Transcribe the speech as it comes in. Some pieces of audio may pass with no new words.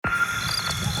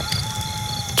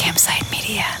Campside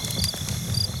Media.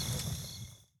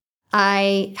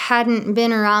 I hadn't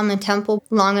been around the temple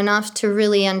long enough to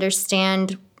really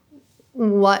understand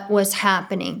what was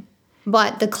happening,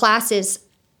 but the classes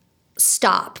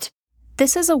stopped.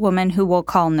 This is a woman who we'll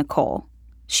call Nicole.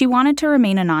 She wanted to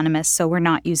remain anonymous, so we're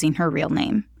not using her real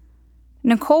name.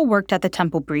 Nicole worked at the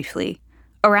temple briefly,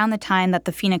 around the time that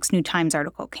the Phoenix New Times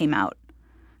article came out.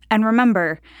 And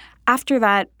remember, after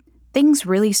that, things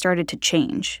really started to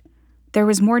change. There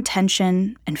was more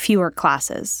tension and fewer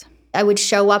classes. I would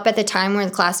show up at the time where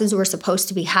the classes were supposed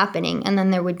to be happening, and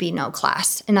then there would be no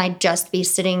class. And I'd just be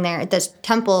sitting there at this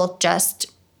temple just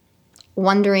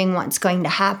wondering what's going to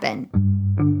happen.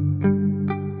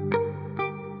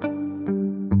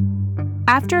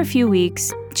 After a few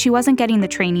weeks, she wasn't getting the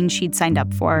training she'd signed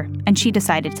up for, and she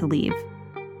decided to leave.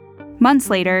 Months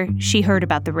later, she heard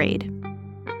about the raid.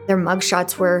 Their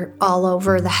mugshots were all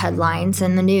over the headlines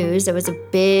and the news. It was a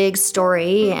big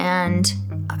story, and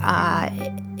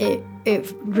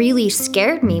it really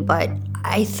scared me, but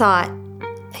I thought,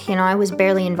 I was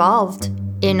barely involved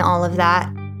in all of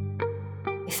that.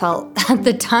 I felt at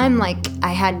the time like I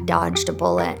had dodged a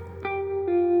bullet.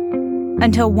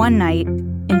 Until one night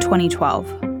in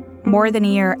 2012, more than a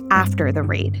year after the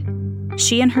raid,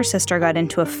 she and her sister got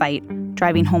into a fight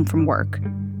driving home from work.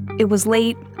 It was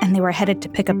late, and they were headed to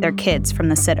pick up their kids from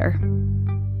the sitter.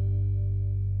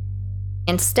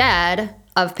 Instead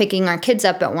of picking our kids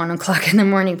up at 1 o'clock in the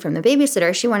morning from the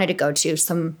babysitter, she wanted to go to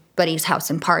somebody's house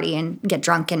and party and get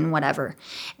drunk and whatever.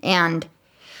 And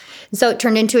so it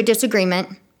turned into a disagreement.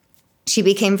 She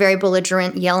became very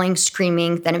belligerent, yelling,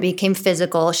 screaming. Then it became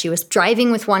physical. She was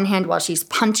driving with one hand while she's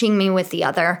punching me with the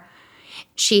other.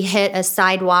 She hit a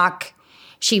sidewalk.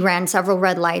 She ran several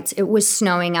red lights. It was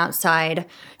snowing outside.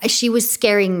 She was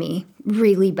scaring me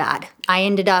really bad. I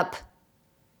ended up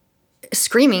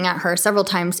screaming at her several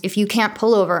times, "If you can't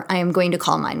pull over, I am going to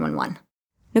call 911."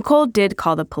 Nicole did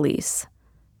call the police.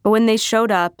 But when they showed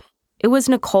up, it was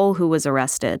Nicole who was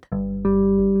arrested.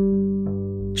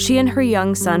 She and her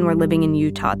young son were living in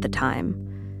Utah at the time,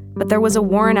 but there was a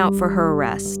warrant out for her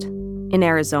arrest in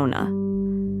Arizona.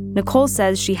 Nicole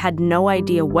says she had no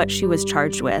idea what she was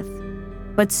charged with,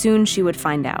 but soon she would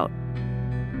find out.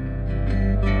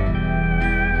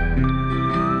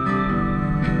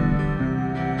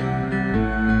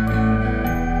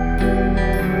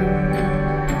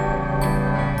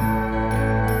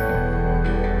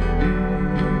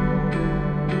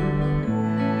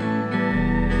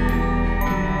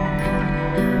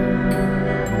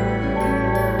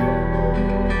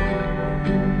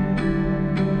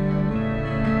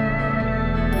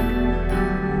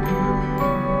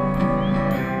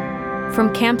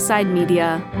 From Campside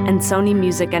Media and Sony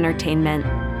Music Entertainment,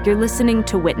 you're listening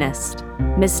to Witnessed,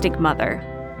 Mystic Mother.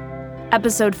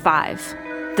 Episode 5,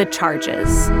 The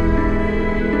Charges.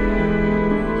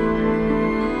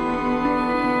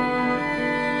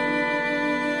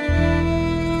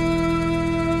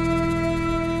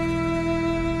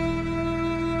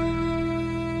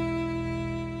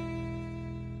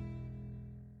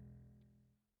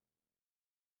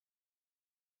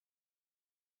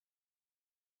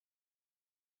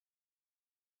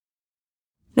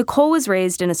 Nicole was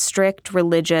raised in a strict,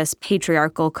 religious,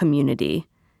 patriarchal community,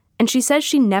 and she says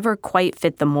she never quite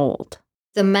fit the mold.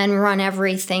 The men run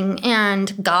everything,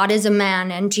 and God is a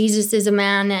man, and Jesus is a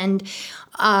man, and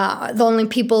the only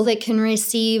people that can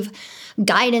receive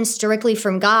guidance directly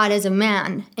from God is a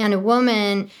man. And a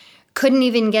woman couldn't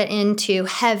even get into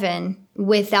heaven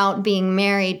without being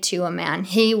married to a man.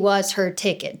 He was her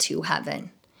ticket to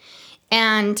heaven.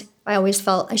 And I always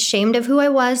felt ashamed of who I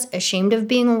was, ashamed of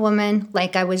being a woman,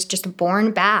 like I was just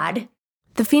born bad.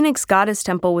 The Phoenix Goddess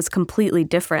Temple was completely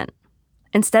different.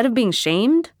 Instead of being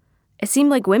shamed, it seemed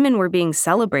like women were being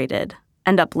celebrated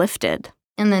and uplifted.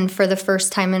 And then for the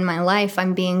first time in my life,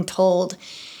 I'm being told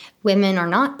women are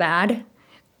not bad.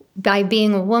 By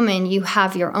being a woman, you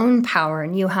have your own power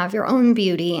and you have your own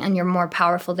beauty and you're more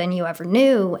powerful than you ever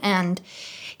knew. And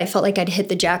I felt like I'd hit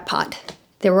the jackpot.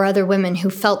 There were other women who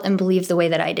felt and believed the way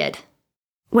that I did.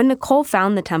 When Nicole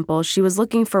found the temple, she was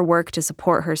looking for work to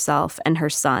support herself and her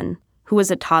son, who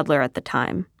was a toddler at the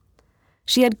time.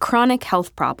 She had chronic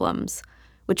health problems,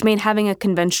 which made having a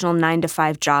conventional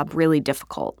 9-to-5 job really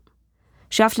difficult.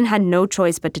 She often had no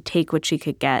choice but to take what she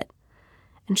could get,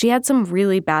 and she had some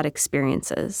really bad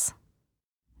experiences.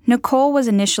 Nicole was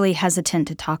initially hesitant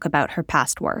to talk about her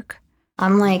past work.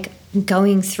 I'm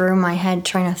going through my head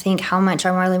trying to think how much I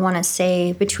really want to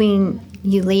say between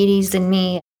you ladies and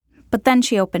me. But then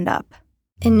she opened up.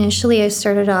 Initially, I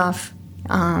started off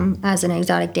as an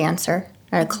exotic dancer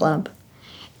at a club.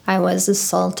 I was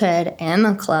assaulted in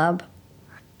the club,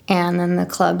 And then the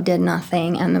club did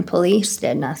nothing, and the police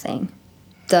did nothing.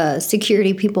 The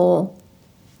security people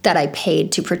that I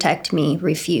paid to protect me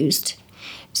refused,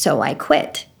 so I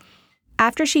quit.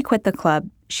 After she quit the club,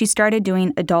 she started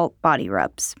doing adult body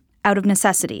rubs, out of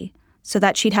necessity, so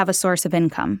that she'd have a source of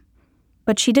income.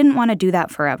 But she didn't want to do that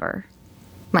forever.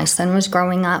 My son was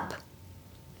growing up,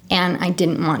 and I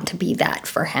didn't want to be that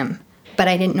for him. But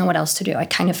I didn't know what else to do. I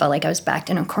kind of felt like I was backed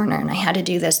in a corner, and I had to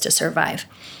do this to survive.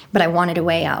 But I wanted a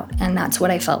way out, and that's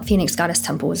what I felt Phoenix Goddess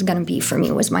Temple was going to be for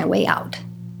me, was my way out.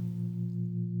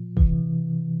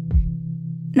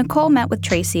 Nicole met with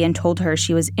Tracy and told her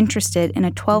she was interested in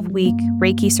a 12-week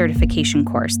Reiki certification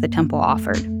course the temple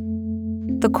offered.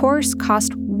 The course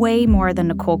cost way more than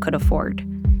Nicole could afford,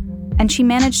 and she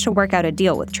managed to work out a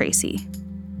deal with Tracy.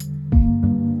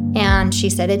 And she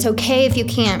said, it's okay if you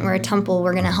can't. We're a temple.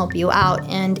 We're going to help you out.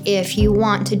 And if you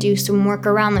want to do some work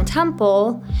around the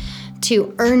temple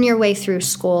to earn your way through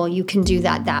school, you can do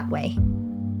that way.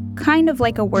 Kind of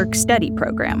like a work-study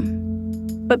program.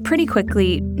 But pretty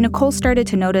quickly, Nicole started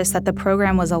to notice that the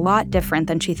program was a lot different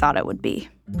than she thought it would be.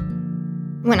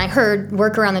 When I heard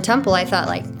work around the temple, I thought,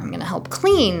 like, I'm going to help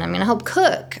clean. I'm going to help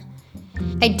cook.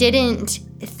 I didn't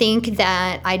think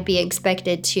that I'd be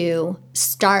expected to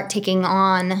start taking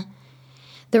on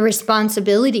the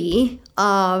responsibility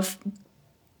of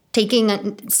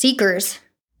taking seekers.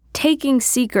 Taking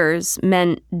seekers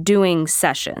meant doing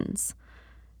sessions.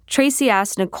 Tracy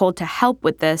asked Nicole to help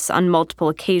with this on multiple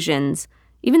occasions,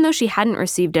 even though she hadn't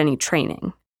received any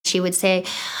training. She would say,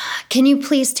 can you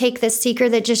please take this seeker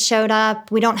that just showed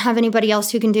up? We don't have anybody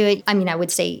else who can do it. I mean, I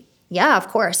would say, yeah, of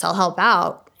course, I'll help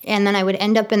out. And then I would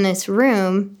end up in this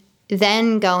room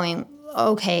then going,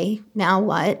 okay, now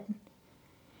what?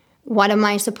 What am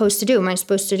I supposed to do? Am I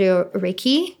supposed to do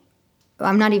Reiki?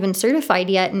 I'm not even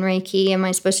certified yet in Reiki. Am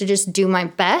I supposed to just do my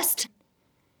best?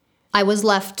 I was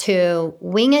left to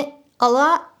wing it a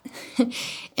lot.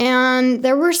 And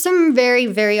there were some very,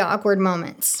 very awkward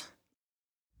moments.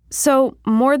 So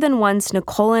more than once,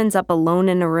 Nicole ends up alone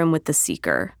in a room with the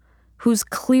seeker, who's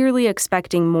clearly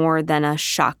expecting more than a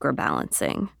chakra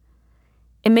balancing.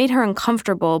 It made her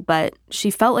uncomfortable, but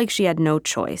she felt like she had no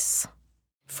choice.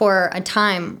 For a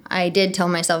time, I did tell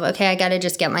myself, okay, I got to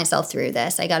just get myself through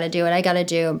this. I got to do what I got to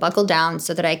do, buckle down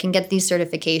so that I can get these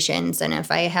certifications. And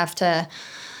if I have to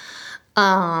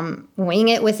wing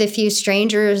it with a few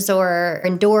strangers or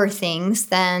endure things,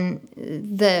 then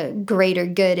the greater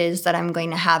good is that I'm going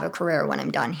to have a career when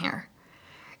I'm done here.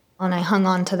 And I hung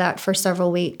on to that for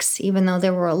several weeks, even though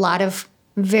there were a lot of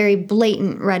very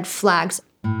blatant red flags.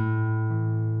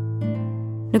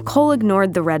 Nicole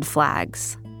ignored the red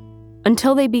flags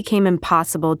until they became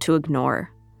impossible to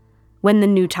ignore when the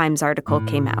New Times article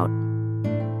came out.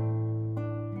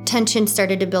 Tension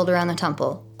started to build around the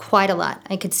temple, quite a lot.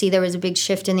 I could see there was a big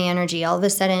shift in the energy. All of a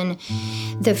sudden,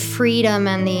 the freedom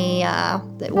and the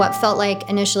what felt like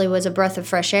initially was a breath of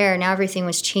fresh air, now everything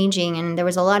was changing and there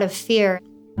was a lot of fear.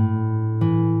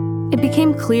 It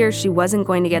became clear she wasn't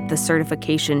going to get the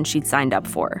certification she'd signed up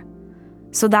for.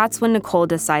 So that's when Nicole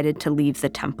decided to leave the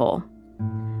temple.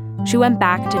 She went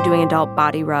back to doing adult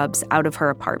body rubs out of her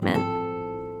apartment.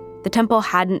 The temple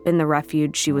hadn't been the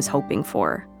refuge she was hoping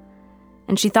for,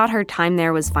 and she thought her time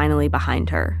there was finally behind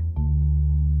her.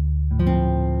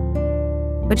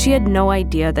 But she had no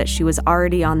idea that she was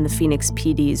already on the Phoenix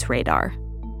PD's radar.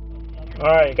 All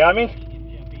right, you got me?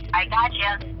 I got you.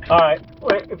 All right.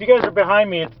 Wait, if you guys are behind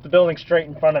me, it's the building straight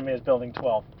in front of me is building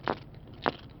 12.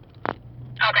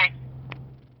 Okay.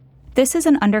 This is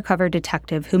an undercover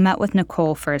detective who met with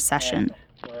Nicole for a session.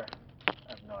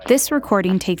 This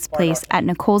recording takes place at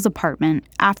Nicole's apartment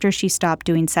after she stopped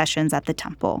doing sessions at the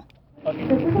temple. This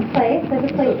is a place.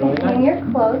 There's a place to hang your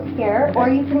clothes here, or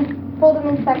you can fold them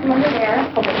and stack them under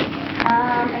there.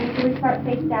 I usually start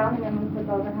face down and then we flip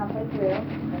over halfway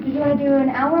through. Did you want to do an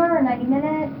hour or 90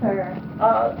 minutes or? An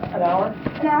hour. An hour?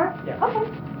 Yeah.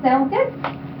 Okay, sounds good.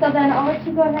 So then I'll let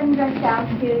you go ahead and dress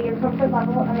down to your comfort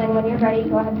level, and then when you're ready,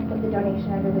 go ahead and put the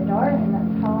donation under the door, and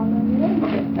that's how I'm going to do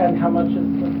it. Okay. And how much is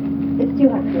the? It's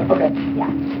 $200. Okay. Yeah.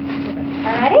 Okay.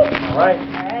 All righty? All right.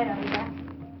 All right, I'll be back.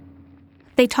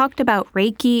 They talked about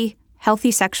Reiki, healthy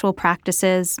sexual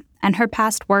practices, and her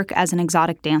past work as an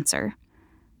exotic dancer.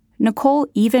 Nicole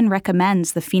even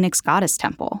recommends the Phoenix Goddess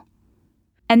Temple.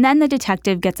 And then the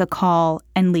detective gets a call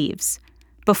and leaves,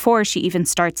 before she even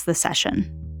starts the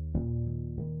session.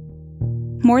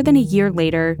 More than a year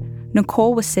later,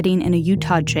 Nicole was sitting in a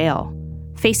Utah jail,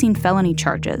 facing felony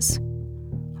charges.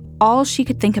 All she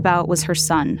could think about was her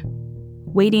son,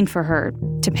 waiting for her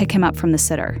to pick him up from the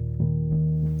sitter.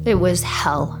 It was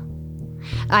hell.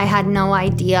 I had no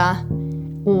idea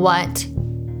what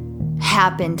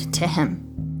happened to him.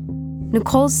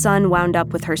 Nicole's son wound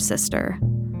up with her sister,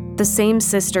 the same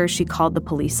sister she called the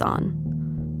police on.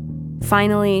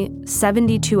 Finally,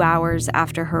 72 hours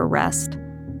after her arrest,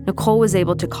 Nicole was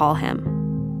able to call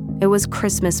him. It was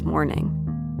Christmas morning.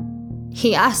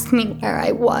 He asked me where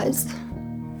I was.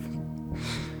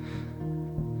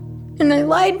 And I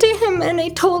lied to him and I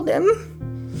told him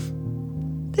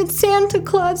that Santa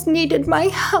Claus needed my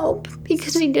help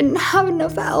because he didn't have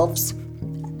enough elves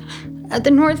at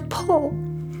the North Pole,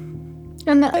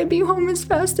 and that I'd be home as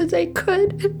fast as I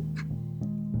could.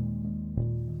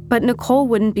 But Nicole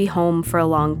wouldn't be home for a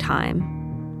long time.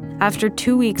 After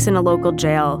 2 weeks in a local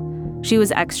jail, she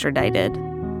was extradited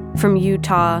from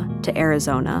Utah to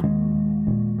Arizona.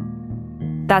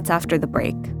 That's after the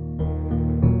break.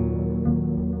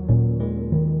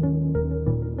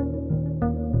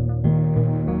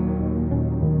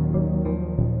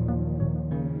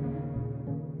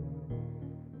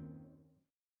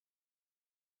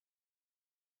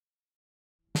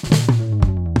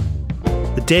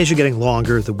 The days are getting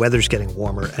longer, the weather's getting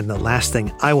warmer, and the last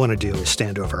thing I want to do is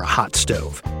stand over a hot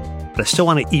stove. But I still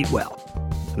want to eat well.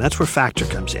 And that's where Factor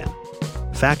comes in.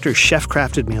 Factor's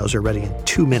chef-crafted meals are ready in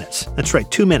 2 minutes. That's right,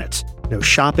 2 minutes. No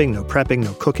shopping, no prepping,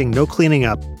 no cooking, no cleaning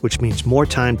up, which means more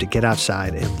time to get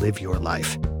outside and live your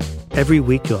life. Every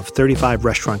week, you'll have 35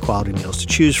 restaurant-quality meals to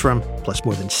choose from, plus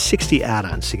more than 60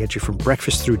 add-ons to get you from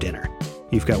breakfast through dinner.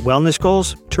 You've got wellness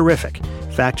goals? Terrific.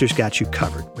 Factor's got you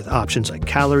covered with options like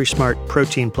Calorie Smart,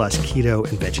 Protein Plus, Keto,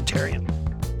 and Vegetarian.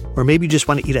 Or maybe you just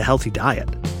want to eat a healthy diet.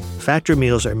 Factor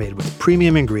meals are made with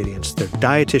premium ingredients, they're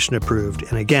dietitian approved,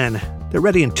 and again, they're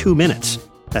ready in 2 minutes.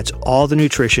 That's all the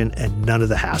nutrition and none of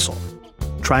the hassle.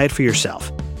 Try it for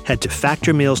yourself. Head to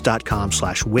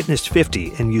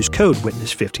factormeals.com/witness50 and use code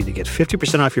witness50 to get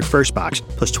 50% off your first box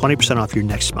plus 20% off your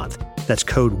next month. That's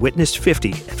code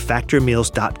witness50 at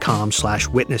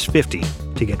factormeals.com/witness50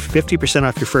 to get 50%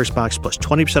 off your first box plus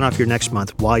 20% off your next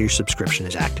month while your subscription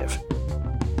is active.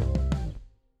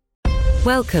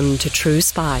 Welcome to True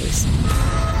Spies,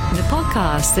 the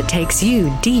podcast that takes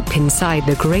you deep inside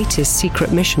the greatest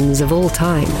secret missions of all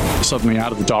time. Suddenly,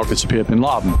 out of the darkness appeared Bin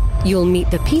Laden. You'll meet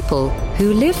the people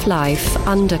who live life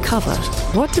undercover.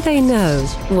 What do they know?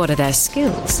 What are their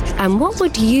skills? And what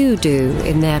would you do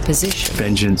in their position?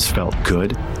 Vengeance felt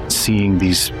good. Seeing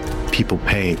these people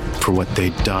pay for what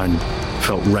they'd done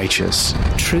felt righteous.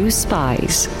 True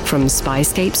Spies from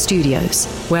Spyscape Studios,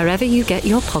 wherever you get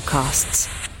your podcasts.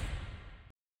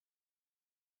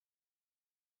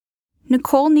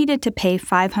 Nicole needed to pay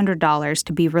 $500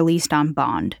 to be released on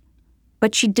bond,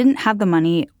 but she didn't have the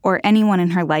money or anyone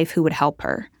in her life who would help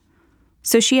her.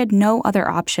 So she had no other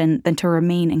option than to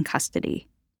remain in custody.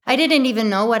 I didn't even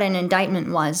know what an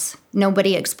indictment was.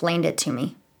 Nobody explained it to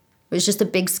me. It was just a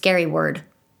big, scary word.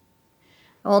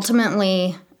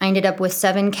 Ultimately, I ended up with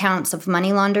 7 counts of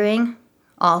money laundering,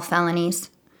 all felonies.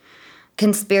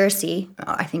 Conspiracy,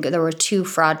 I think there were 2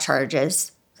 fraud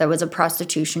charges. There was a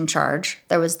prostitution charge.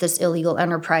 There was this illegal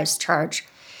enterprise charge.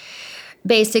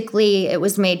 Basically, it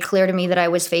was made clear to me that I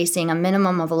was facing a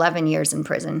minimum of 11 years in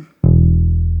prison.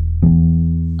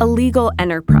 Illegal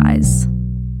enterprise.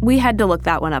 We had to look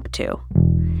that one up too.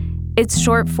 It's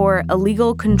short for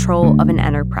illegal control of an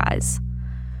enterprise,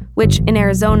 which in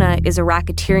Arizona is a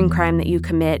racketeering crime that you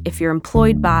commit if you're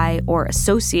employed by or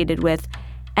associated with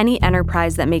any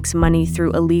enterprise that makes money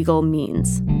through illegal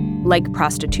means, like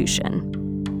prostitution.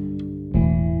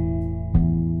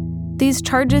 These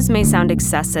charges may sound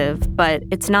excessive, but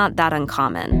it's not that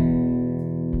uncommon.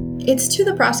 It's to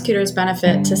the prosecutor's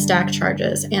benefit to stack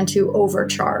charges and to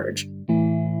overcharge.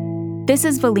 This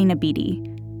is Valina Beatty.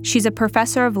 She's a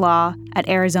professor of law at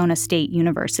Arizona State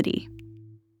University.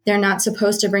 They're not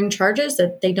supposed to bring charges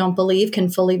that they don't believe can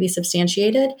fully be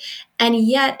substantiated. And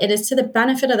yet it is to the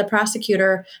benefit of the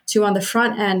prosecutor to, on the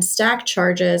front end, stack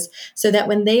charges so that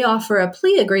when they offer a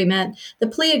plea agreement, the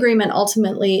plea agreement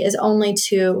ultimately is only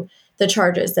to the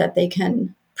charges that they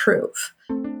can prove.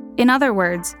 In other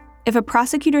words, if a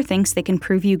prosecutor thinks they can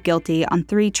prove you guilty on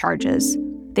 3 charges,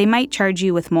 they might charge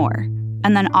you with more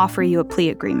and then offer you a plea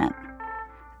agreement.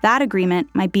 That agreement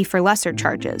might be for lesser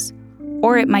charges,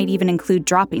 or it might even include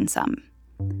dropping some.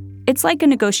 It's like a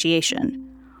negotiation.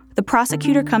 The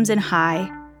prosecutor comes in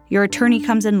high, your attorney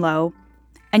comes in low,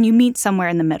 and you meet somewhere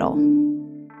in the middle.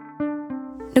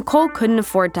 Nicole couldn't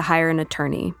afford to hire an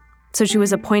attorney, so she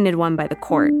was appointed one by the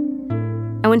court.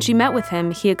 And when she met with him,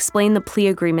 he explained the plea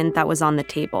agreement that was on the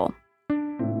table.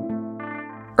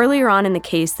 Earlier on in the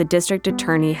case, the district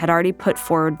attorney had already put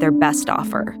forward their best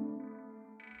offer.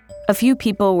 A few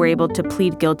people were able to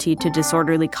plead guilty to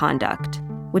disorderly conduct,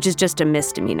 which is just a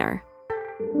misdemeanor.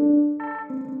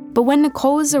 But when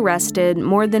Nicole was arrested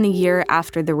more than a year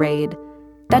after the raid,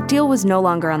 that deal was no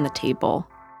longer on the table.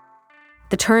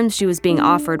 The terms she was being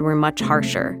offered were much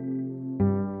harsher.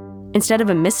 Instead of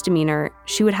a misdemeanor,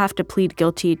 she would have to plead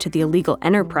guilty to the illegal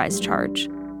enterprise charge,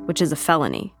 which is a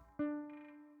felony.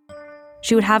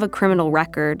 She would have a criminal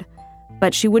record,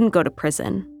 but she wouldn't go to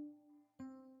prison.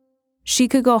 She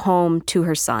could go home to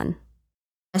her son.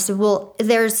 I said, well,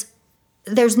 there's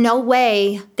no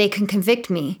way they can convict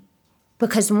me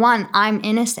because, one, I'm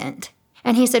innocent.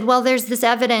 And he said, well, there's this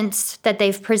evidence that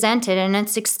they've presented, and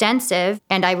it's extensive,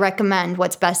 and I recommend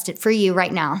what's best for you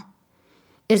right now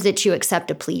is that you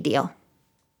accept a plea deal.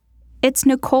 It's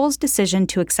Nicole's decision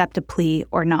to accept a plea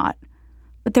or not,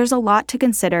 but there's a lot to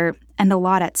consider and a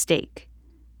lot at stake.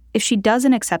 If she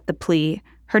doesn't accept the plea,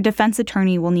 her defense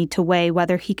attorney will need to weigh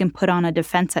whether he can put on a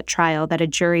defense at trial that a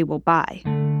jury will buy.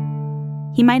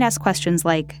 He might ask questions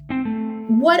like,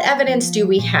 what evidence do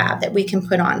we have that we can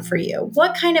put on for you?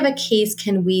 What kind of a case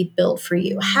can we build for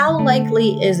you? How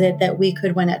likely is it that we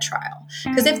could win at trial?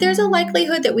 Because if there's a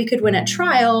likelihood that we could win at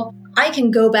trial, I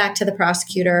can go back to the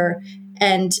prosecutor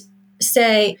and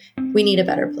say, we need a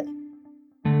better plea.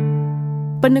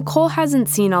 But Nicole hasn't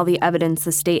seen all the evidence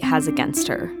the state has against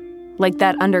her, like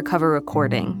that undercover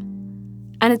recording.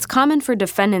 And it's common for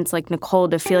defendants like Nicole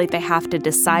to feel like they have to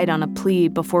decide on a plea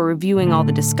before reviewing all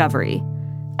the discovery,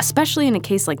 especially in a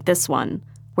case like this one,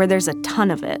 where there's a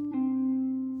ton of it.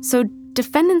 So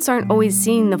defendants aren't always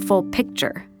seeing the full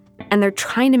picture, and they're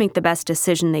trying to make the best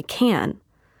decision they can,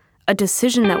 a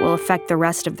decision that will affect the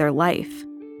rest of their life.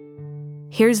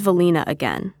 Here's Valina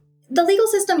again. The legal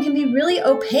system can be really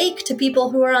opaque to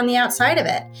people who are on the outside of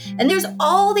it. And there's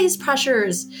all these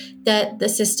pressures that the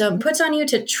system puts on you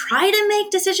to try to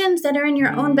make decisions that are in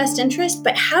your own best interest.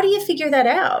 But how do you figure that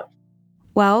out?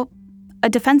 Well, a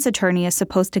defense attorney is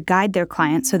supposed to guide their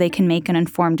client so they can make an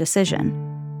informed decision.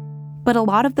 But a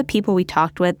lot of the people we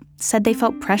talked with said they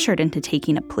felt pressured into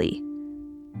taking a plea.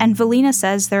 And Valina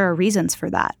says there are reasons for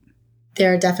that.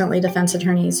 There are definitely defense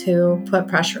attorneys who put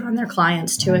pressure on their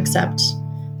clients to accept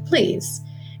pleas.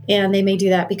 And they may do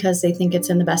that because they think it's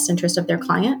in the best interest of their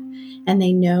client. And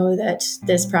they know that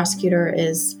this prosecutor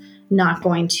is not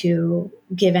going to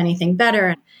give anything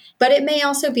better. But it may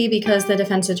also be because the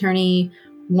defense attorney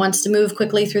wants to move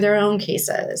quickly through their own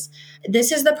cases.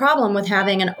 This is the problem with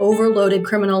having an overloaded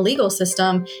criminal legal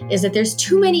system, is that there's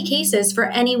too many cases for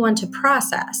anyone to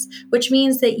process, which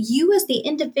means that you as the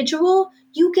individual,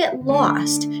 you get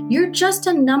lost. You're just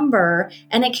a number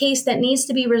and a case that needs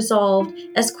to be resolved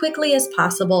as quickly as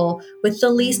possible with the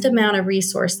least amount of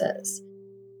resources.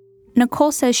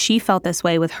 Nicole says she felt this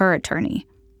way with her attorney,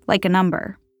 like a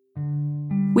number.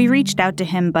 We reached out to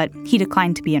him, but he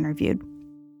declined to be interviewed.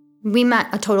 We met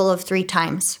a total of 3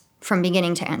 times from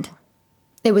beginning to end.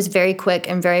 It was very quick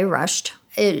and very rushed.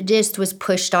 It just was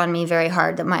pushed on me very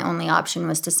hard that my only option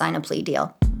was to sign a plea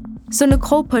deal. So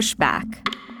Nicole pushed back.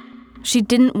 She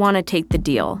didn't want to take the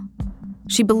deal.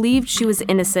 She believed she was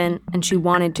innocent and she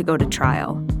wanted to go to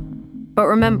trial. But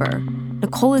remember,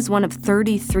 Nicole is one of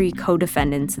 33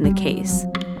 co-defendants in the case.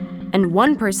 And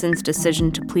one person's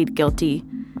decision to plead guilty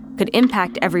could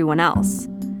impact everyone else,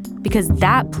 because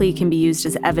that plea can be used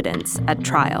as evidence at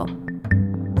trial.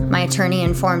 My attorney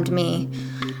informed me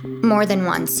more than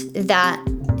once that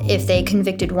if they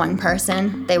convicted one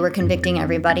person, they were convicting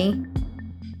everybody.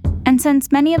 And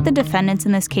since many of the defendants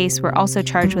in this case were also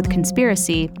charged with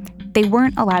conspiracy, they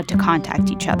weren't allowed to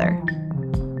contact each other.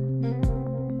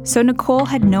 So Nicole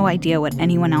had no idea what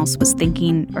anyone else was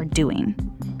thinking or doing.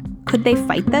 Could they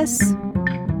fight this?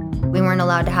 We weren't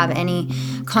allowed to have any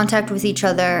contact with each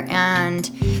other, and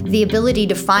the ability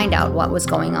to find out what was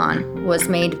going on was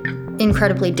made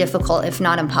incredibly difficult, if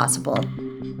not impossible.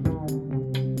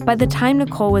 By the time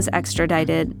Nicole was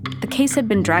extradited, the case had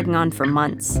been dragging on for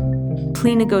months.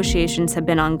 Plea negotiations had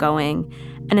been ongoing,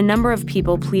 and a number of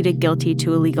people pleaded guilty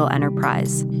to illegal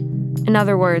enterprise. In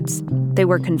other words, they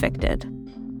were convicted.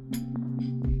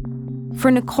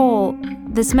 For Nicole,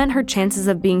 this meant her chances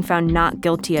of being found not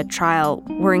guilty at trial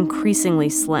were increasingly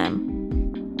slim.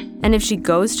 And if she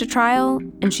goes to trial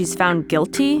and she's found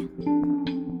guilty,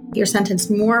 you're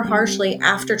sentenced more harshly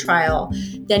after trial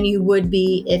than you would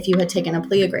be if you had taken a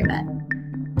plea agreement.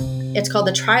 It's called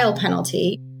the trial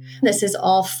penalty. This is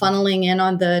all funneling in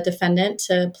on the defendant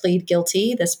to plead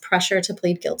guilty, this pressure to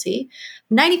plead guilty.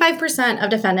 95% of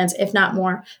defendants, if not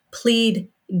more, plead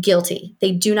guilty.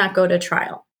 They do not go to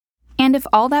trial. And if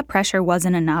all that pressure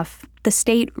wasn't enough, the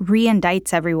state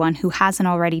re-indicts everyone who hasn't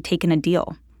already taken a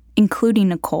deal, including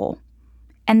Nicole.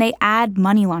 And they add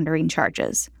money laundering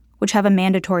charges, which have a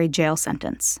mandatory jail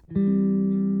sentence.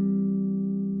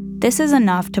 This is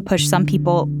enough to push some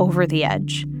people over the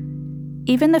edge,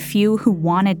 even the few who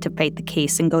wanted to fight the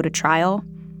case and go to trial,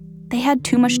 they had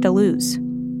too much to lose.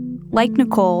 Like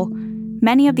Nicole,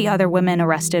 many of the other women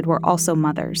arrested were also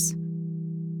mothers.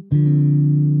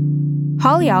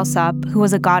 Holly Alsop, who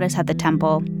was a goddess at the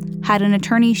temple, had an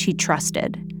attorney she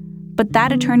trusted. But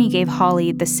that attorney gave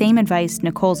Holly the same advice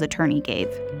Nicole's attorney gave.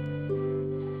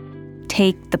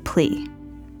 Take the plea.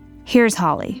 Here's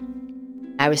Holly.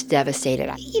 I was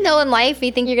devastated. You know, in life,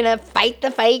 you think you're going to fight the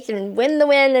fight and win the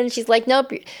win. And she's like,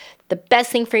 nope, the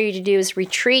best thing for you to do is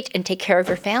retreat and take care of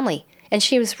your family. And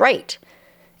she was right.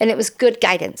 And it was good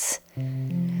guidance.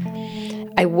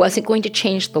 I wasn't going to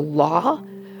change the law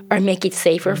or make it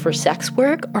safer for sex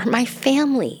work or my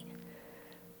family.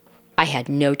 I had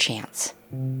no chance.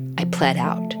 I pled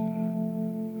out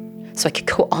so I could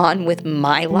go on with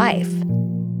my life.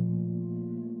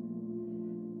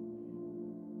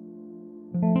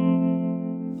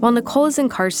 While Nicole is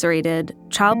incarcerated,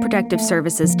 Child Protective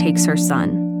Services takes her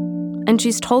son, and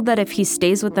she's told that if he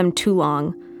stays with them too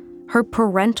long, her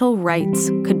parental rights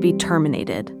could be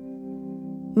terminated,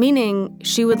 meaning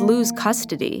she would lose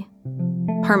custody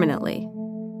permanently.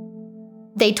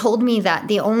 They told me that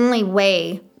the only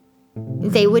way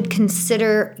they would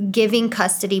consider giving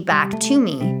custody back to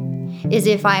me is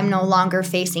if I'm no longer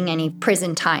facing any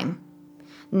prison time.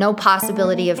 No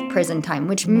possibility of prison time,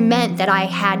 which meant that I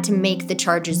had to make the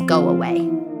charges go away.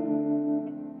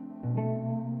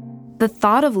 The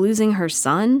thought of losing her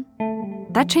son,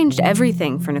 that changed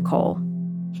everything for Nicole.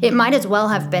 It might as well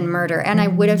have been murder, and I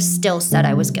would have still said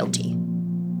I was guilty.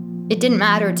 It didn't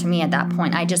matter to me at that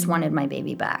point. I just wanted my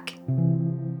baby back.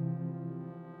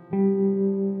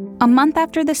 A month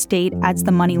after the state adds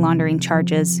the money laundering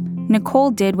charges,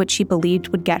 Nicole did what she believed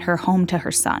would get her home to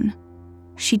her son.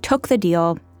 She took the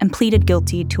deal and pleaded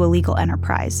guilty to illegal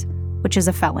enterprise, which is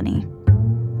a felony.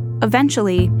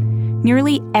 Eventually,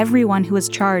 nearly everyone who was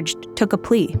charged took a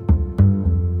plea,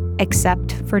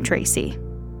 except for Tracy.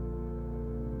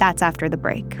 That's after the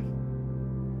break.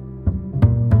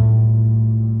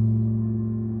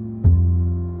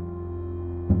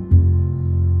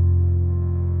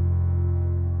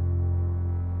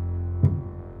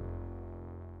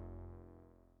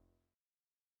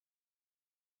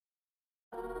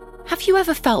 Have you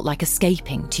ever felt like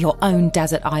escaping to your own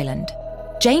desert island?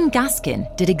 Jane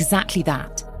Gaskin did exactly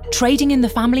that, trading in the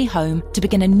family home to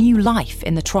begin a new life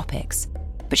in the tropics.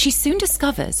 But she soon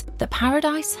discovers that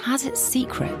paradise has its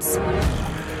secrets.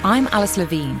 I'm Alice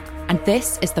Levine, and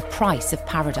this is The Price of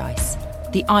Paradise,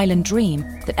 the island dream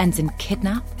that ends in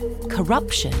kidnap,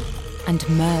 corruption, and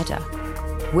murder.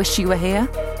 Wish you were here?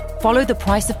 Follow The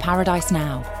Price of Paradise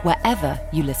now, wherever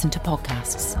you listen to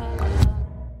podcasts.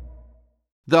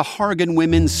 The Hargan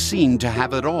women seemed to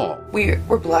have it all. We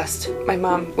were blessed. My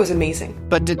mom was amazing.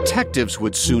 But detectives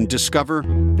would soon discover...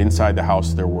 inside the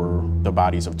house, there were the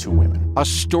bodies of 2 women. A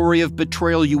story of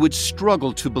betrayal you would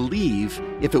struggle to believe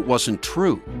if it wasn't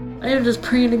true. I am just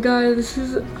praying to God, this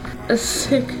is a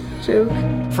sick joke.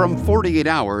 From 48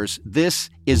 Hours, this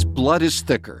is Blood is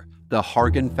Thicker, the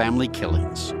Hargan family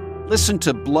killings. Listen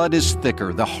to Blood is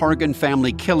Thicker, the Hargan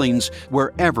family killings,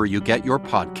 wherever you get your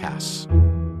podcasts.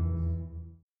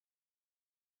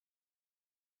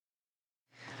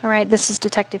 All right, this is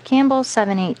Detective Campbell,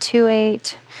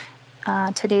 7828.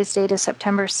 Today's date is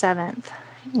September 7th.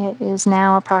 It is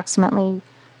now approximately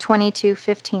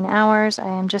 22:15 hours. I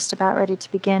am just about ready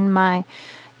to begin my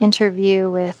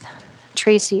interview with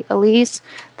Tracy Elise,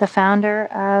 the founder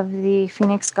of the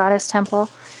Phoenix Goddess Temple.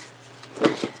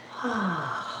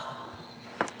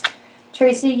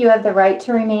 Tracy, you have the right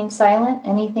to remain silent.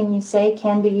 Anything you say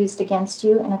can be used against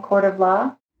you in a court of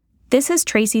law. This is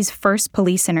Tracy's first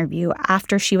police interview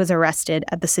after she was arrested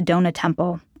at the Sedona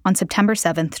Temple on September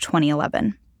 7th,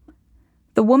 2011.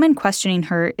 The woman questioning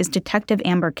her is Detective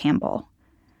Amber Campbell.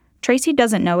 Tracy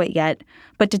doesn't know it yet,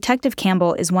 but Detective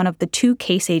Campbell is one of the 2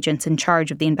 case agents in charge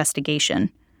of the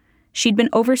investigation. She'd been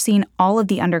overseeing all of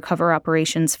the undercover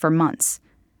operations for months.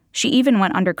 She even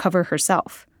went undercover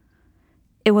herself.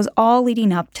 It was all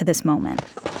leading up to this moment.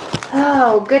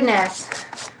 Oh, goodness.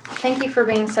 Thank you for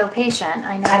being so patient.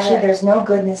 I know Actually, there's no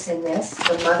goodness in this.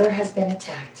 The mother has been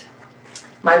attacked.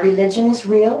 My religion is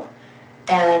real,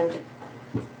 and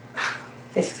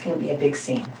this is going to be a big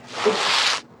scene.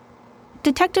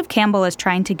 Detective Campbell is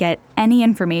trying to get any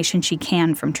information she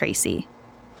can from Tracy.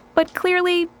 But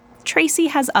clearly, Tracy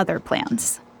has other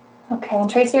plans. Okay, and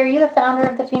Tracy, are you the founder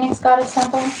of the Phoenix Goddess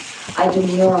Temple? I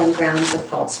demur on grounds of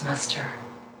false muster.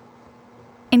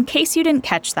 In case you didn't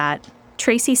catch that,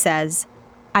 Tracy says,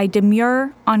 I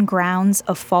demur on grounds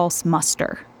of false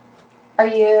muster. Are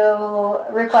you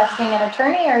requesting an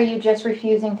attorney, or are you just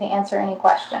refusing to answer any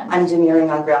questions? I'm demurring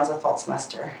on grounds of false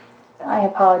muster. I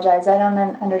apologize. I don't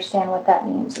understand what that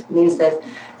means. It means that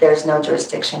there's no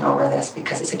jurisdiction over this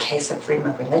because it's a case of freedom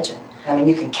of religion. I mean,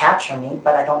 you can capture me,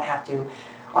 but I don't have to,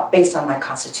 based on my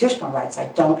constitutional rights, I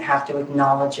don't have to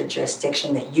acknowledge your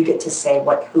jurisdiction, that you get to say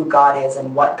who God is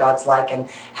and what God's like and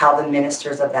how the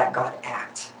ministers of that God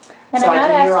act. And so I'm I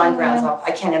not demur on asking grounds you- of,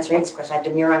 I can't answer any question, I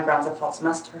demur on grounds of false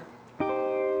muster.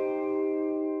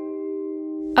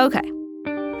 Okay,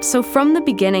 so from the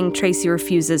beginning, Tracy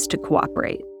refuses to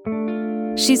cooperate.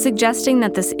 She's suggesting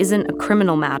that this isn't a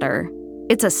criminal matter,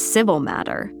 it's a civil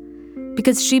matter,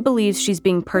 because she believes she's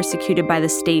being persecuted by the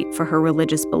state for her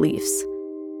religious beliefs.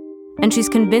 And she's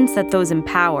convinced that those in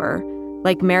power,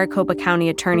 like Maricopa County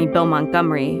Attorney Bill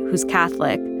Montgomery, who's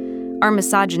Catholic, are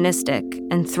misogynistic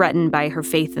and threatened by her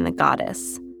faith in the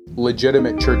goddess.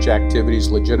 Legitimate church activities,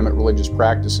 legitimate religious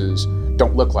practices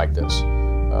don't look like this.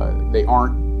 They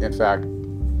aren't, in fact,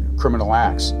 criminal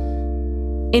acts.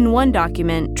 In one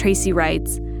document, Tracy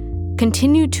writes,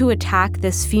 "Continue to attack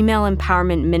this female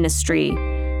empowerment ministry,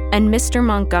 and Mr.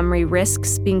 Montgomery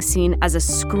risks being seen as a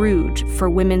Scrooge for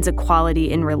women's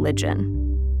equality in religion."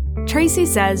 Tracy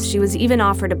says she was even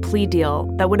offered a plea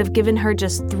deal that would have given her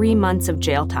just 3 months of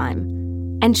jail time,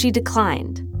 and she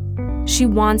declined. She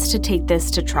wants to take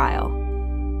this to trial.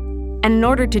 And in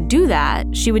order to do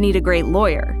that, she would need a great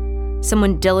lawyer,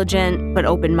 someone diligent but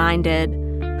open-minded,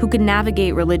 who could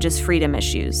navigate religious freedom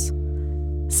issues.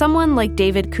 Someone like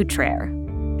David Coutrere,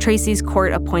 Tracy's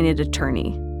court-appointed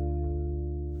attorney.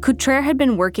 Coutrere had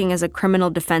been working as a criminal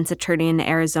defense attorney in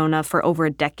Arizona for over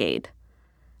a decade.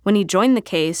 When he joined the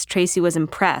case, Tracy was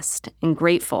impressed and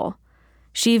grateful.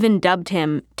 She even dubbed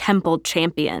him Temple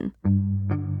Champion.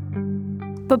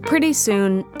 But pretty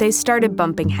soon, they started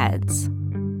bumping heads.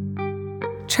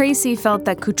 Tracy felt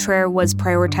that Coutrere was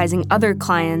prioritizing other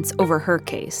clients over her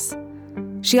case.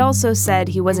 She also said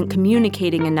he wasn't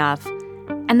communicating enough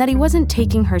and that he wasn't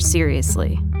taking her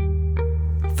seriously.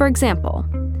 For example,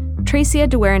 Tracy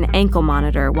had to wear an ankle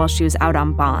monitor while she was out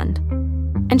on bond,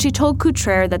 and she told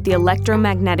Coutrere that the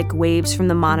electromagnetic waves from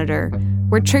the monitor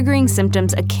were triggering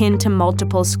symptoms akin to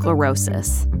multiple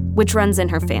sclerosis, which runs in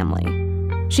her family.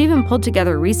 She even pulled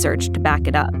together research to back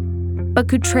it up. But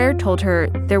Coutrere told her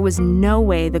there was no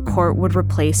way the court would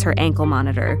replace her ankle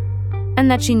monitor,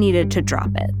 and that she needed to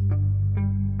drop it.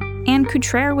 And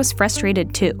Coutrere was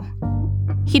frustrated too.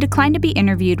 He declined to be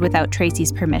interviewed without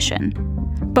Tracy's permission.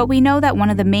 But we know that one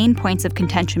of the main points of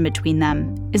contention between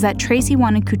them is that Tracy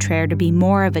wanted Coutrere to be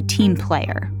more of a team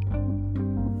player.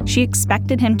 She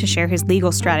expected him to share his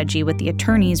legal strategy with the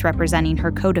attorneys representing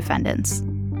her co-defendants.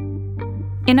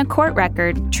 In a court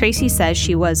record, Tracy says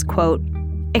she was, quote,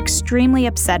 extremely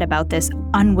upset about this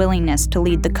unwillingness to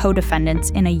lead the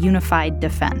co-defendants in a unified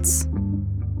defense.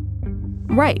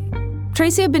 Right.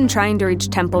 Tracy had been trying to reach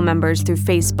Temple members through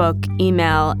Facebook,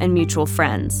 email, and mutual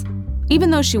friends,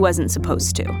 even though she wasn't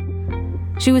supposed to.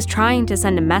 She was trying to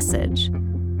send a message,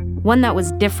 one that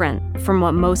was different from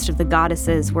what most of the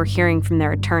goddesses were hearing from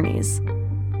their attorneys.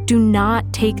 Do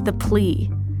not take the plea.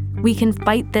 We can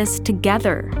fight this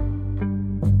together.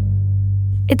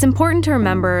 It's important to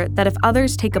remember that if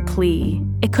others take a plea,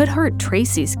 it could hurt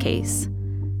Tracy's case.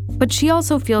 But she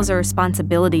also feels a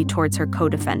responsibility towards her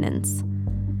co-defendants.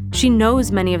 She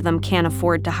knows many of them can't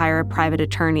afford to hire a private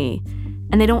attorney,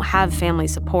 and they don't have family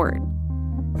support.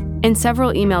 In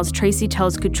several emails, Tracy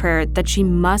tells Coutrere that she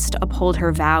must uphold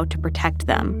her vow to protect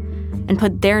them and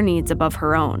put their needs above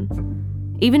her own,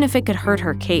 even if it could hurt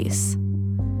her case.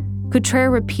 Coutrere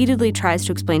repeatedly tries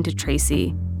to explain to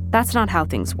Tracy that's not how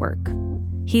things work.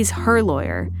 He's her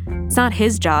lawyer. It's not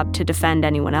his job to defend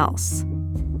anyone else.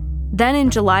 Then in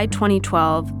July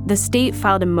 2012, the state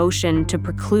filed a motion to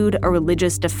preclude a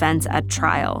religious defense at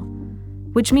trial,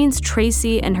 which means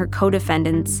Tracy and her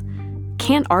co-defendants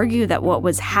can't argue that what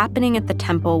was happening at the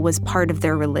temple was part of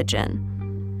their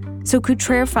religion. So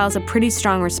Coutrere files a pretty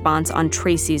strong response on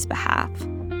Tracy's behalf.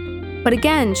 But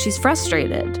again, she's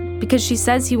frustrated because she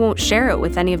says he won't share it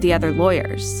with any of the other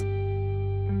lawyers.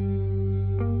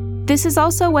 This is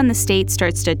also when the state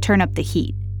starts to turn up the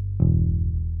heat.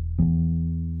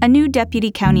 A new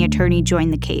deputy county attorney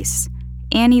joined the case,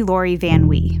 Annie Laurie Van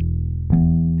Wee.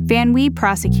 Van Wee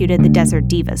prosecuted the Desert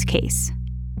Divas case.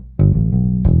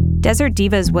 Desert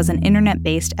Divas was an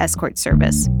internet-based escort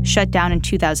service shut down in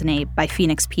 2008 by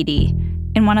Phoenix PD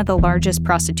in one of the largest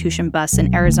prostitution busts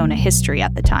in Arizona history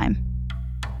at the time.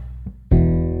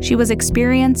 She was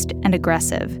experienced and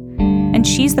aggressive, and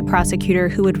she's the prosecutor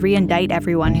who would re-indict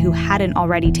everyone who hadn't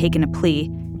already taken a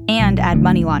plea and add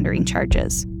money laundering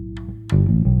charges.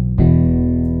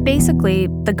 Basically,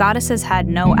 the goddesses had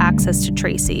no access to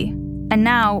Tracy, And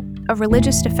now, a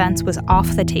religious defense was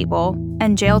off the table,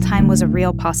 and jail time was a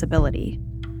real possibility.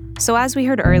 So as we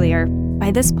heard earlier,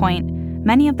 by this point,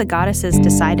 many of the goddesses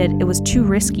decided it was too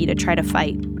risky to try to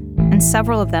fight, and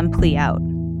several of them plea out.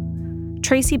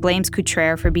 Tracy blames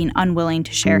Cutrer for being unwilling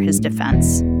to share his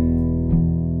defense.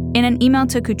 In an email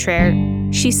to Cutrer,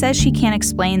 she says she can't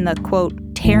explain the, quote,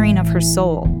 tearing of her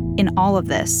soul in all of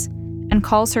this, and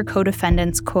calls her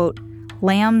co-defendants, quote,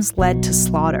 lambs led to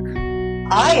slaughter.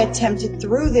 I attempted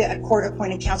through the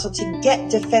court-appointed counsel to get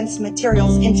defense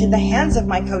materials into the hands of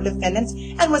my co-defendants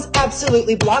and was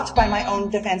absolutely blocked by my own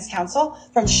defense counsel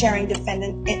from sharing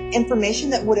defendant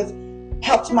information that would have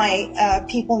helped my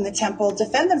people in the temple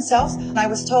defend themselves. And I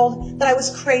was told that I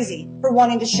was crazy for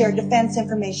wanting to share defense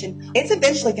information. It's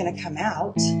eventually going to come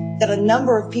out that a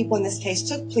number of people in this case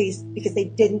took pleas because they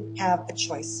didn't have a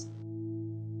choice.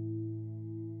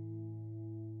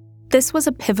 This was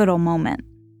a pivotal moment.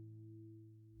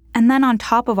 And then on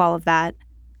top of all of that,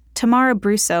 Tamara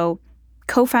Brusso,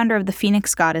 co-founder of the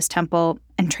Phoenix Goddess Temple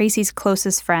and Tracy's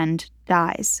closest friend,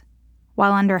 dies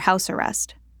while under house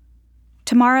arrest.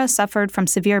 Tamara suffered from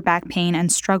severe back pain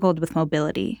and struggled with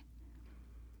mobility.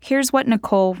 Here's what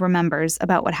Nicole remembers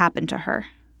about what happened to her.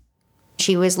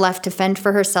 She was left to fend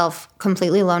for herself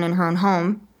completely alone in her own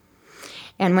home.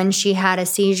 And when she had a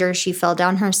seizure, she fell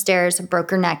down her stairs,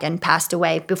 broke her neck, and passed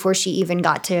away before she even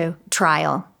got to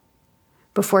trial,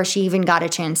 before she even got a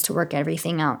chance to work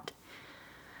everything out.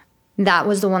 That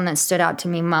was the one that stood out to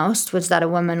me most, was that a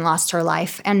woman lost her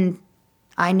life. And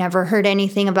I never heard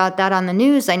anything about that on the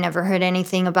news. I never heard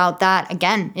anything about that.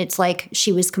 Again, it's like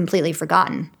she was completely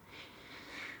forgotten.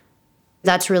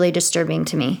 That's really disturbing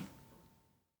to me.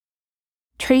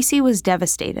 Tracy was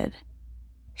devastated.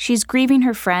 She's grieving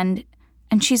her friend,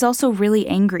 and she's also really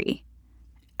angry.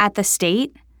 At the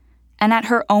state, and at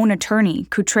her own attorney,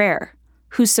 Cutrer,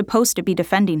 who's supposed to be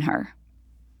defending her.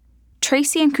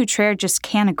 Tracy and Cutrer just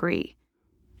can't agree.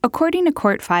 According to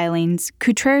court filings,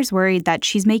 Cutrer's worried that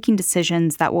she's making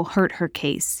decisions that will hurt her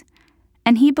case.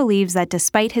 And he believes that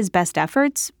despite his best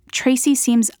efforts, Tracy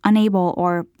seems unable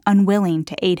or unwilling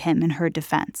to aid him in her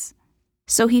defense.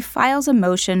 So he files a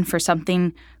motion for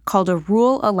something called a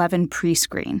Rule 11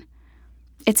 pre-screen.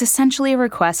 It's essentially a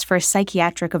request for a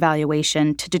psychiatric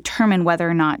evaluation to determine whether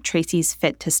or not Tracy's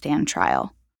fit to stand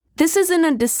trial. This isn't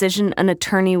a decision an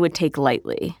attorney would take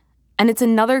lightly, and it's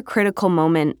another critical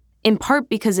moment, in part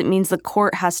because it means the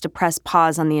court has to press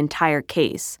pause on the entire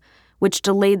case, which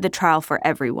delayed the trial for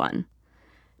everyone.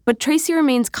 But Tracy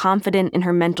remains confident in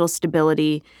her mental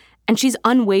stability, and she's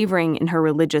unwavering in her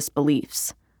religious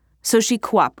beliefs. So she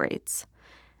cooperates,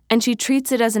 and she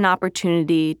treats it as an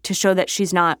opportunity to show that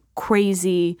she's not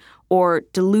crazy or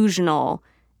delusional,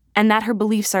 and that her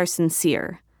beliefs are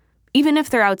sincere, even if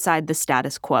they're outside the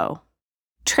status quo.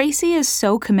 Tracy is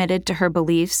so committed to her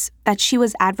beliefs that she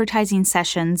was advertising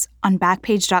sessions on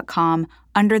Backpage.com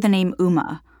under the name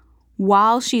Uma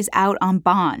while she's out on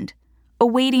bond,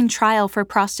 awaiting trial for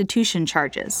prostitution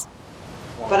charges.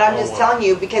 But I'm just telling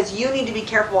you, because you need to be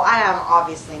careful. I am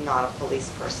obviously not a police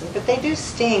person, but they do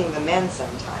sting the men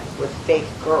sometimes with fake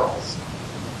girls.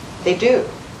 They do.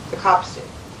 The cops do.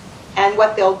 And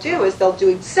what they'll do is they'll do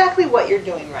exactly what you're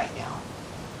doing right now.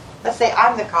 Let's say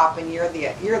I'm the cop and you're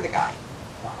the guy.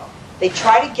 They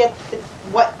try to get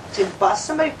to bust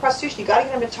somebody for prostitution. You got to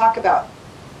get them to talk about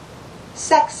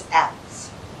sex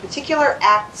acts, particular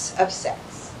acts of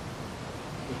sex.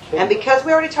 Okay. And because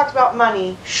we already talked about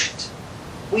money,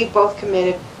 we both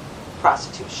committed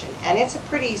prostitution. And it's a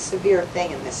pretty severe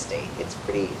thing in this state. It's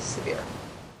pretty severe.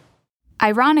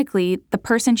 Ironically, the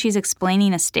person she's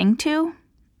explaining a sting to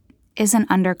is an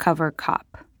undercover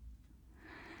cop.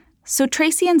 So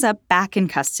Tracy ends up back in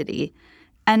custody,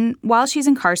 and while she's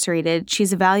incarcerated,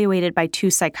 she's evaluated by 2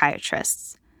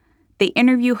 psychiatrists. They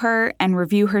interview her and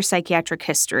review her psychiatric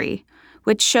history,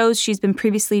 which shows she's been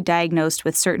previously diagnosed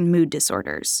with certain mood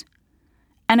disorders.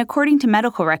 And according to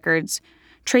medical records,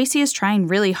 Tracy is trying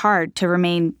really hard to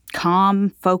remain calm,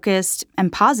 focused,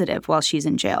 and positive while she's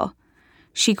in jail.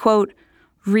 She, quote,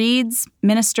 reads,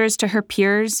 ministers to her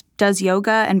peers, does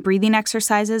yoga and breathing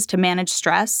exercises to manage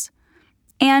stress,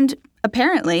 and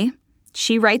apparently,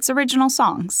 she writes original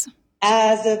songs.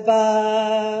 As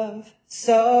above,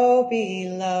 so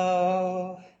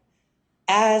below,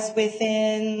 as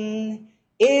within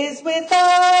is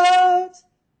without,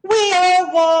 we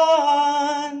are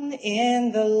one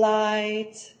in the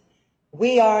light,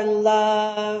 we are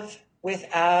love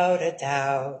without a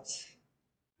doubt.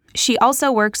 She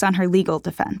also works on her legal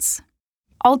defense.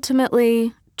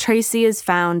 Ultimately, Tracy is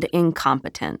found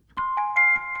incompetent.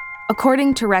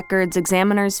 According to records,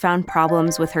 examiners found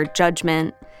problems with her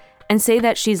judgment and say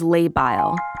that she's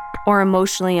labile, or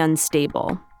emotionally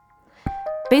unstable.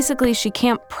 Basically, she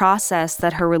can't process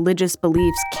that her religious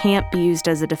beliefs can't be used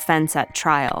as a defense at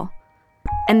trial,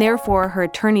 and therefore her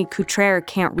attorney Couture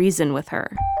can't reason with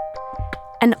her.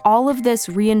 And all of this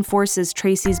reinforces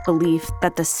Tracy's belief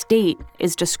that the state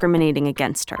is discriminating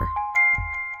against her.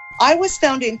 I was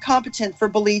found incompetent for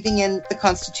believing in the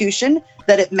Constitution,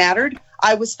 that it mattered.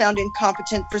 I was found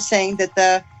incompetent for saying that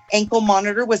the ankle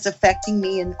monitor was affecting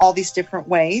me in all these different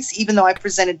ways. Even though I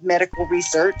presented medical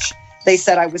research, they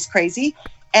said I was crazy.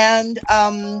 And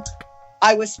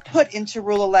I was put into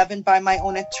Rule 11 by my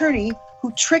own attorney,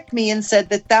 who tricked me and said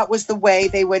that that was the way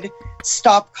they would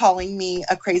stop calling me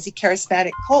a crazy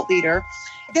charismatic cult leader.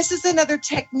 This is another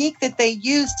technique that they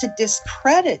use to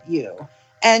discredit you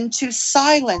and to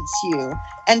silence you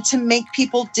and to make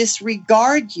people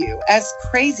disregard you as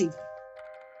crazy.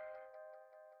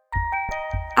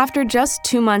 After just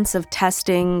 2 months of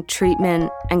testing,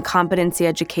 treatment, and competency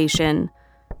education,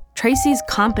 Tracy's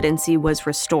competency was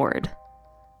restored,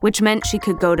 which meant she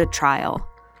could go to trial.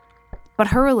 But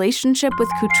her relationship with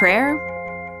Couture,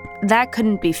 that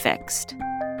couldn't be fixed.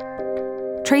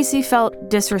 Tracy felt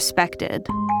disrespected,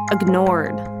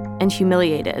 ignored, and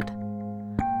humiliated.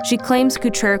 She claims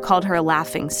Couture called her a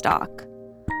laughingstock.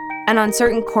 And on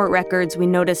certain court records, we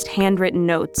noticed handwritten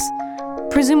notes,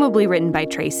 presumably written by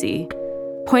Tracy,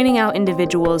 pointing out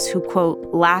individuals who,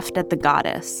 quote, laughed at the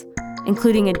goddess,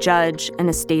 including a judge and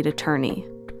a state attorney.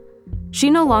 She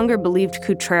no longer believed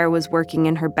Couture was working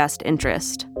in her best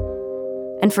interest.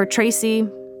 And for Tracy,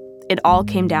 it all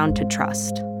came down to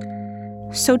trust.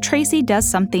 So Tracy does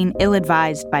something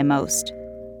ill-advised by most.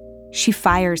 She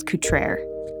fires Couture.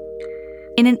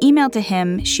 In an email to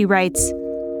him, she writes,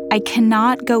 "I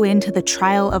cannot go into the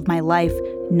trial of my life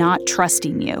not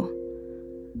trusting you."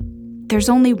 There's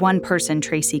only one person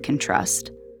Tracy can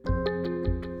trust.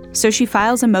 So she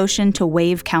files a motion to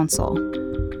waive counsel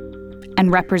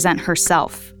and represent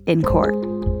herself in court.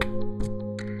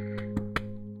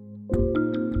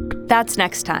 That's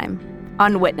next time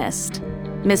on Witnessed,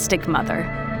 Mystic Mother.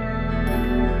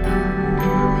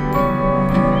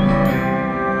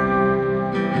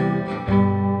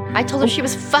 I told her she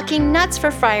was fucking nuts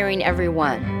for firing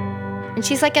everyone. And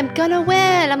she's like, "I'm gonna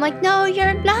win." I'm like, "No,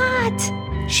 you're not."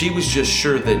 She was just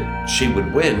sure that she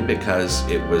would win because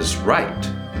it was right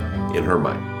in her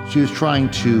mind. She was trying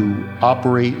to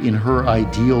operate in her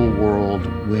ideal world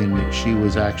when she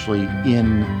was actually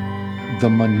in the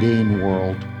mundane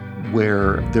world,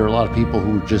 where there are a lot of people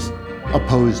who were just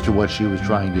opposed to what she was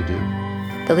trying to do.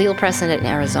 The legal precedent in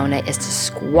Arizona is to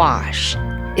squash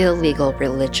illegal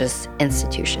religious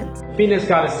institutions. Phoenix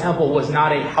Goddess Temple was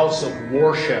not a house of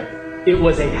worship. It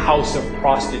was a house of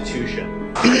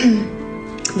prostitution.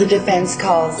 The defense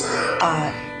calls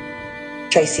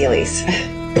Tracy Elise.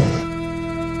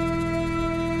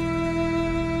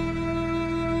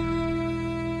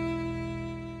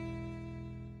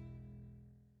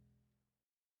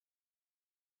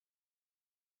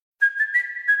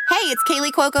 Hey, it's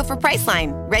Kaylee Cuoco for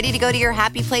Priceline. Ready to go to your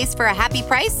happy place for a happy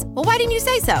price? Well, why didn't you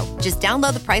say so? Just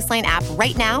download the Priceline app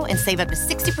right now and save up to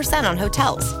 60% on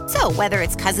hotels. So whether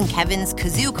it's Cousin Kevin's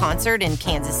Kazoo Concert in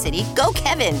Kansas City, go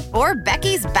Kevin, or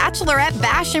Becky's Bachelorette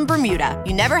Bash in Bermuda,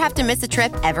 you never have to miss a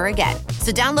trip ever again.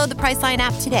 So download the Priceline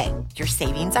app today. Your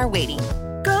savings are waiting.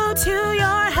 Go to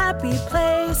your happy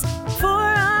place for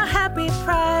a happy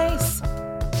price.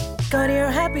 Go to your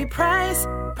happy price,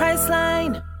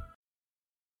 Priceline.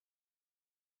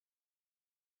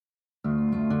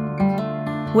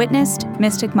 Witnessed,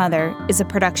 Mystic Mother is a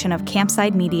production of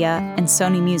Campside Media and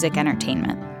Sony Music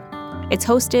Entertainment. It's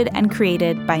hosted and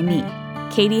created by me,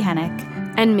 Katie Hennick,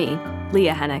 and me,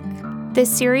 Leah Hennick. This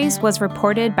series was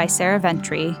reported by Sarah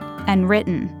Ventry and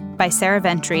written by Sarah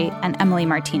Ventry and Emily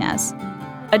Martinez.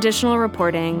 Additional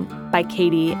reporting by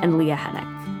Katie and Leah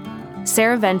Hennick.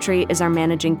 Sarah Ventry is our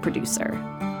managing producer.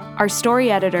 Our story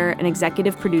editor and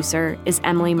executive producer is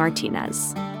Emily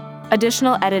Martinez.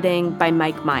 Additional editing by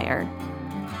Mike Meyer.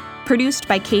 Produced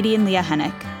by Katie and Leah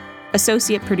Hennick.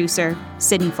 Associate producer,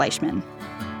 Sydney Fleischman.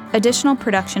 Additional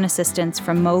production assistance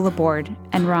from Mo Laborde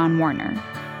and Ron Warner.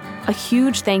 A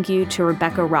huge thank you to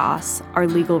Rebecca Ross, our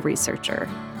legal researcher.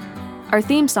 Our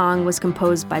theme song was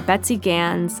composed by Betsy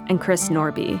Gans and Chris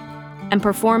Norby, and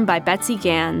performed by Betsy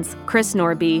Gans, Chris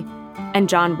Norby, and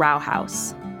John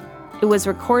Rauhaus. It was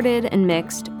recorded and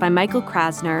mixed by Michael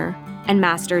Krasner and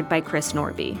mastered by Chris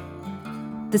Norby.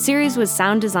 The series was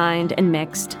sound designed and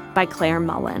mixed by Claire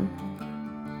Mullen.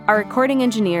 Our recording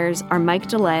engineers are Mike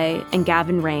DeLay and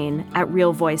Gavin Rain at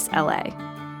Real Voice LA.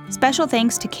 Special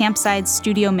thanks to Campside's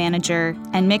studio manager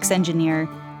and mix engineer,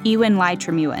 Ewan Lai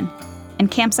Tremuan,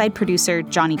 and Campside producer,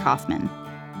 Johnny Kaufman.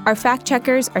 Our fact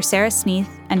checkers are Sarah Sneath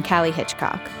and Callie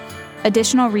Hitchcock.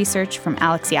 Additional research from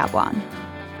Alex Yablon.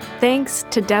 Thanks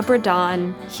to Deborah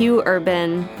Dawn, Hugh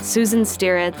Urban, Susan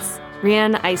Stieritz,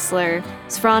 Rianne Eisler,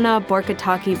 Svrana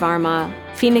Borkataki Varma,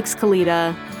 Phoenix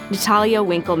Kalita, Natalia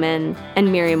Winkleman,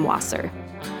 and Miriam Wasser.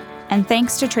 And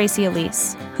thanks to Tracy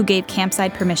Elise, who gave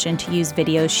Campside permission to use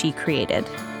videos she created.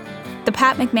 The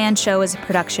Pat McMahon Show is a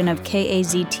production of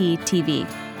KAZT TV.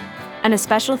 And a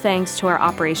special thanks to our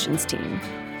operations team,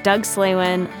 Doug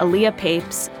Slaywin, Aaliyah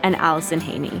Papes, and Allison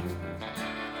Haney.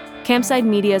 Campside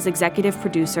Media's executive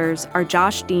producers are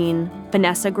Josh Dean,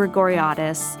 Vanessa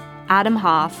Gregoriadis, Adam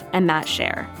Hoff, and Matt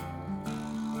Scher.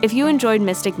 If you enjoyed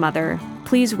Mystic Mother,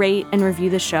 please rate and review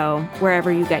the show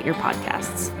wherever you get your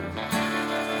podcasts.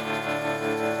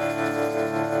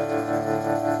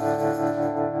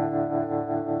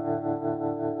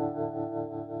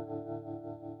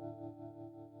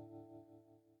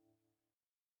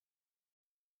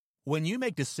 When you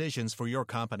make decisions for your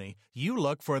company, you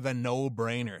look for the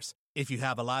no-brainers. If you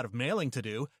have a lot of mailing to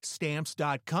do,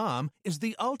 Stamps.com is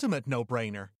the ultimate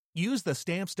no-brainer. Use the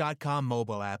Stamps.com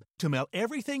mobile app to mail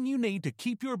everything you need to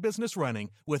keep your business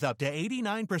running with up to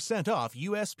 89% off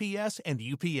USPS and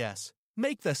UPS.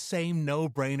 Make the same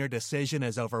no-brainer decision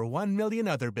as over 1 million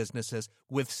other businesses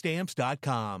with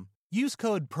Stamps.com. Use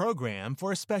code PROGRAM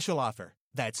for a special offer.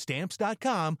 That's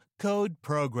Stamps.com, code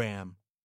PROGRAM.